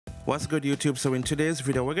What's good, YouTube? So in today's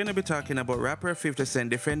video we're going to be talking about rapper 50 Cent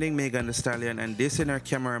defending Megan Thee Stallion and dissing her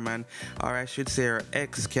cameraman, or I should say her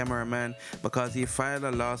ex-cameraman, because he filed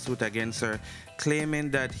a lawsuit against her claiming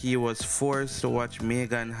that he was forced to watch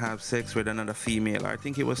Megan have sex with another female. I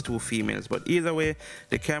think it was 2 females, but either way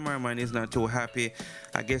the cameraman is not too happy.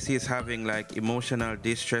 I guess he's having like emotional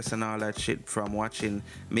distress and all that shit from watching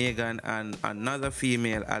Megan and another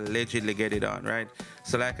female allegedly get it on, right?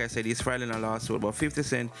 So like I said, he's filing a lawsuit, but 50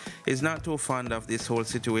 Cent is not too fond of this whole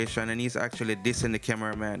situation and he's actually dissing the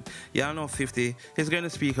cameraman. Y'all know 50 is going to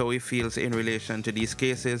speak how he feels in relation to these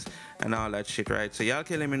cases and all that shit, right? So y'all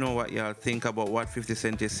can let me know what y'all think about what 50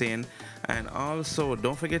 Cent is saying, and also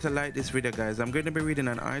don't forget to like this video, guys. I'm going to be reading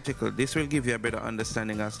an article. This will give you a better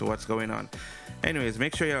understanding as to what's going on. Anyways,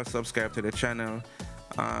 make sure y'all subscribe to the channel.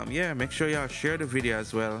 Yeah, make sure y'all share the video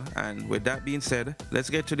as well. And with that being said, let's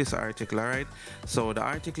get to this article. Alright, so the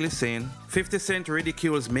article is saying 50 Cent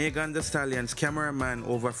ridicules Megan Thee Stallion's cameraman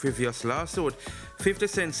over frivolous lawsuit. 50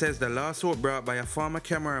 Cent says the lawsuit brought by a former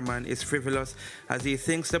cameraman is frivolous, as he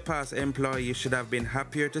thinks the past employee should have been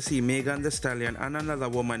happier to see Megan Thee Stallion and another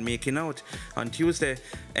woman making out. On Tuesday,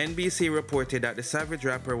 NBC reported that the Savage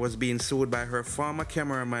rapper was being sued by her former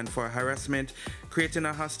cameraman for harassment, creating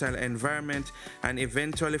a hostile environment, and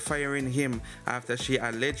eventually firing him after she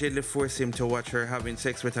allegedly forced him to watch her having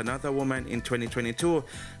sex with another woman in 2022.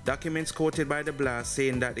 Documents quoted by the blast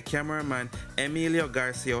saying that the cameraman Emilio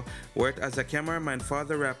Garcia worked as a cameraman for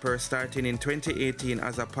the rapper starting in 2018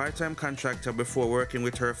 as a part-time contractor before working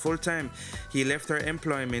with her full-time. He left her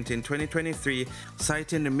employment in 2023,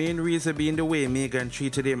 citing the main reason being the way Megan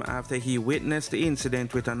treated him after he witnessed the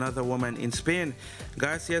incident with another woman in Spain.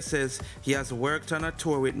 Garcia says he has worked on a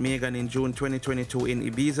tour with Megan in June 2022 in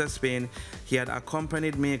Ibiza, Spain. He had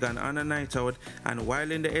accompanied Megan on a night out, and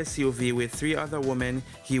while in the SUV with 3 other women,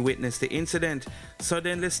 he witnessed the incident.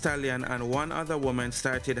 Suddenly, Stallion and 1 other woman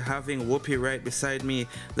started having whoopee right beside me,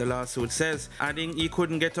 the lawsuit says, adding he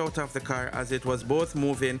couldn't get out of the car as it was both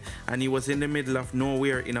moving and he was in the middle of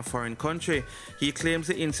nowhere in a foreign country. He claims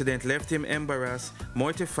the incident left him embarrassed,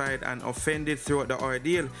 mortified, and offended throughout the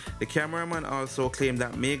ordeal. The cameraman also claimed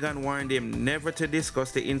that Megan warned him never to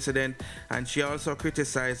discuss the incident, and she also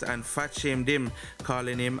criticized and fat-shamed him,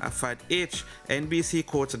 calling him a fat H. NBC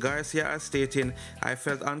quotes Garcia as stating, "I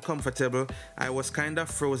felt uncomfortable, I was kind of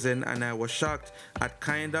frozen, and I was shocked at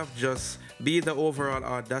kind of just be the overall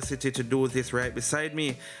audacity to do this right beside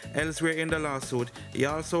me." Elsewhere in the lawsuit, he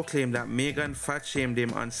also claimed that Megan fat-shamed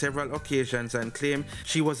him on several occasions and claimed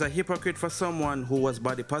she was a hypocrite for someone who was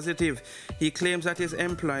body positive. He claims that his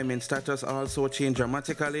employment status also changed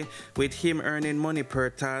dramatically, with him earning money per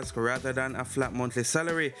task rather than a flat monthly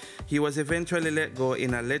salary. He was eventually let go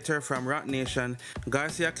in a letter from Roc Nation.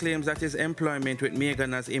 Garcia claims that his employment with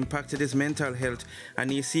Megan has impacted his mental health,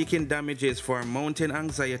 and he's seeking damages for mounting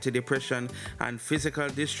anxiety, depression, and physical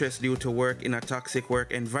distress due to work in a toxic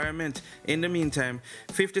work environment. In the meantime,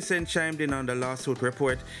 50 Cent chimed in on the lawsuit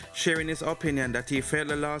report, sharing his opinion that he felt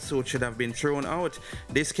the lawsuit should have been thrown out.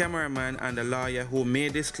 This cameraman and the lawyer who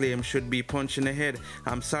made this claim should be punched in the head.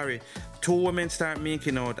 "I'm sorry. 2 women start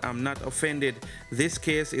making out. I'm not offended. This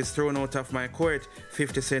case is thrown out of my court,"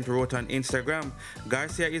 50 Cent wrote on Instagram.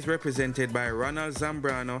 Garcia is represented by Ronald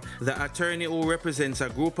Zambrano, the attorney who represents a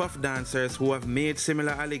group of dancers who have made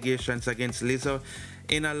similar allegations against Lizzo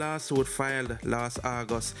in a lawsuit filed last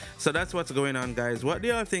August. So that's what's going on, guys. What do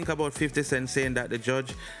y'all think about 50 Cent saying that the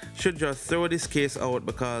judge should just throw this case out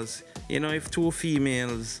because, you know, if 2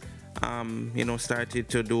 females you know, started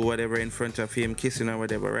to do whatever in front of him, kissing or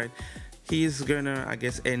whatever, right, he's gonna, I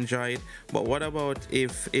guess, enjoy it. But what about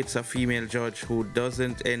if it's a female judge who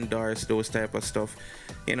doesn't endorse those type of stuff?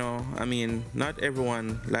 You know, I mean, not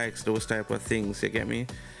everyone likes those type of things, you get me?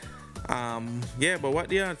 Yeah, but what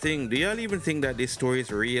do y'all think? Do y'all even think that this story is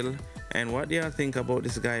real? And what do y'all think about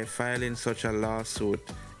this guy filing such a lawsuit?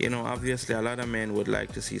 You know, obviously a lot of men would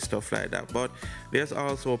like to see stuff like that, but there's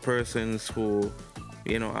also persons who,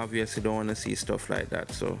 you know, obviously don't want to see stuff like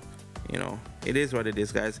that. So, you know, it is what it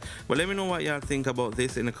is, guys. But let me know what y'all think about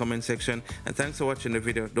this in the comment section, and thanks for watching the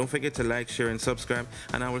video. Don't forget to like, share, and subscribe,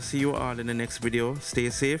 and I will see you all in the next video. Stay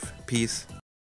safe. Peace.